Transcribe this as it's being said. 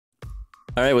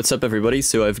Alright, what's up everybody?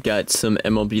 So I've got some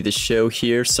MLB The Show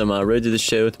here, some Road to the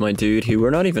Show with my dude, who we're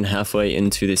not even halfway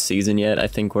into this season yet. I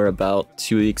think we're about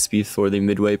 2 weeks before the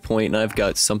midway point, and I've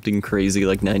got something crazy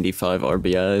like 95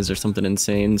 RBIs or something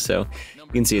insane, so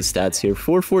you can see his stats here.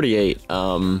 448.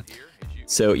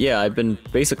 So yeah, I've been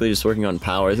basically just working on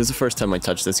power. This is the first time I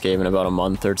touched this game in about a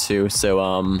month or two,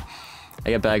 so I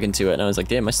got back into it and I was like,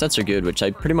 damn, my stats are good, which I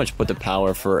pretty much put the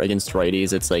power for against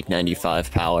righties. It's like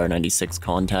 95 power, 96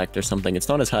 contact or something. It's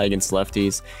not as high against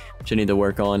lefties, which I need to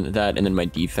work on. That, and then my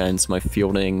defense, my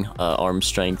fielding, arm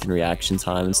strength and reaction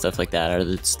time and stuff like that are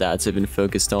the stats I've been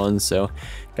focused on. So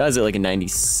guys at like a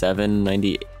 97,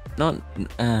 90, not,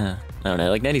 I don't know,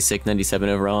 like 96, 97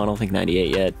 overall. I don't think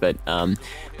 98 yet, but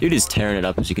dude is tearing it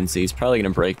up, as you can see. He's probably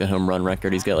going to break the home run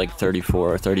record. He's got like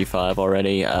 34 or 35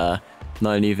 already.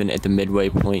 Not even at the midway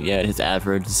point yet. His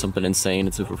average is something insane.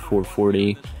 It's over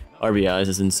 440. RBIs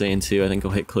is insane too. I think he'll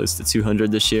hit close to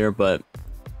 200 this year. But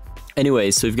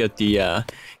anyway, so we've got the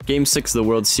Game 6 of the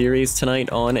World Series tonight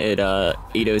on at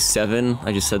 8:07.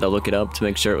 I just said I'll look it up to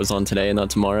make sure it was on today and not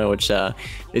tomorrow, which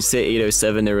they say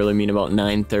 8:07. They really mean about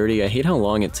 9:30. I hate how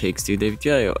long it takes, dude. They've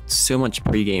got so much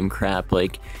pregame crap.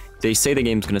 Like, they say the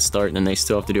game's going to start, and then they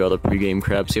still have to do all the pregame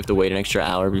crap, so you have to wait an extra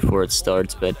hour before it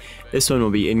starts. But this one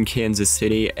will be in Kansas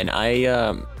City, and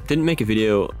I didn't make a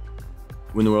video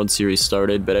when the World Series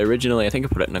started, but I think I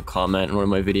put it in a comment in one of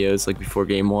my videos, like before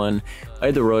Game 1. I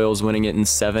had the Royals winning it in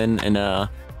 7, and a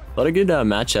lot of good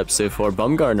matchups so far.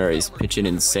 Bumgarner is pitching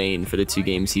insane for the 2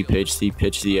 games he pitched. He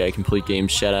pitched the complete game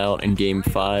shutout in Game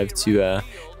 5 to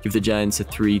give the Giants a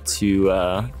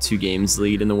 3-2 games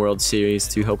lead in the World Series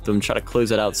to help them try to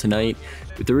close it out tonight.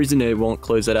 But the reason they won't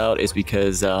close it out is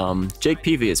because Jake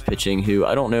Peavy is pitching, who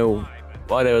I don't know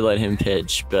why they would let him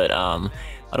pitch, but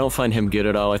I don't find him good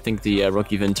at all. I think the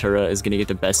rookie Ventura is going to get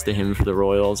the best of him for the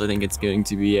Royals. I think it's going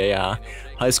to be a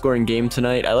high-scoring game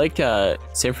tonight. I like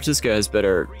San Francisco has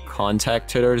better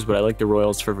contact hitters, but I like the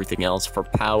Royals for everything else. For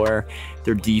power,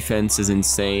 their defense is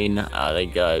insane. They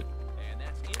got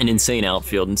an insane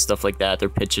outfield and stuff like that. Their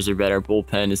pitchers are better.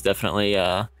 Bullpen is definitely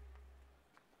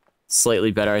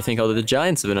slightly better, I think, although the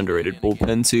Giants have an underrated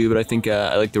bullpen too, but I think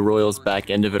I like the Royals back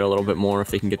end of it a little bit more.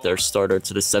 If they can get their starter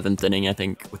to the 7th inning, I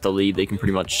think with the lead they can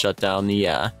pretty much shut down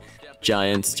the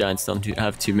Giants. Giants don't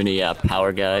have too many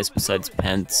power guys besides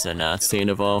Pence and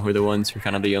Sandoval, who are the ones who are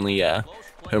kind of the only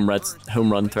home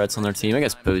run threats on their team. I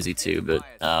guess Posey too, but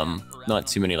not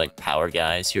too many like power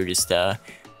guys who are just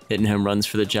hitting home runs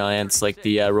for the Giants like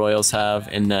the Royals have.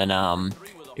 And then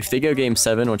if they go Game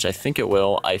 7, which I think it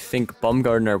will, I think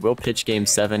Bumgarner will pitch Game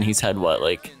 7. He's had what,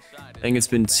 like, I think it's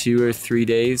been 2 or 3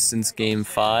 days since Game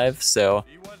 5, so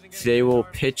they will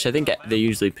pitch. I think they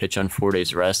usually pitch on 4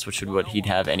 days rest, which is what he'd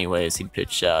have anyways. He'd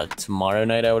pitch tomorrow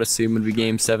night, I would assume, would be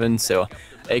Game 7, so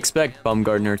I expect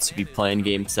Bumgarner to be playing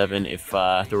Game 7 if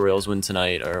the Royals win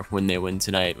tonight, or when they win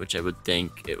tonight, which I would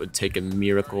think it would take a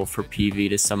miracle for Peavy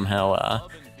to somehow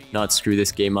not screw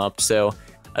this game up. So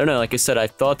I don't know, like I said, I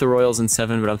thought the Royals in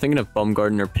 7, but I'm thinking if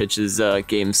Bumgarner pitches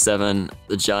Game 7,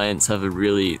 the Giants have a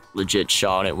really legit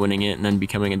shot at winning it and then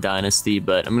becoming a dynasty.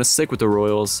 But I'm going to stick with the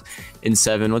Royals in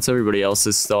 7. What's everybody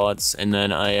else's thoughts? And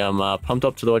then I am pumped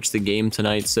up to watch the game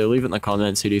tonight, so leave it in the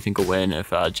comments who do you think will win,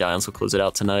 if Giants will close it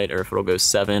out tonight, or if it'll go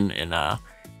 7, and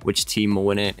which team will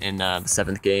win it in the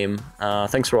 7th game.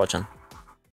 Thanks for watching.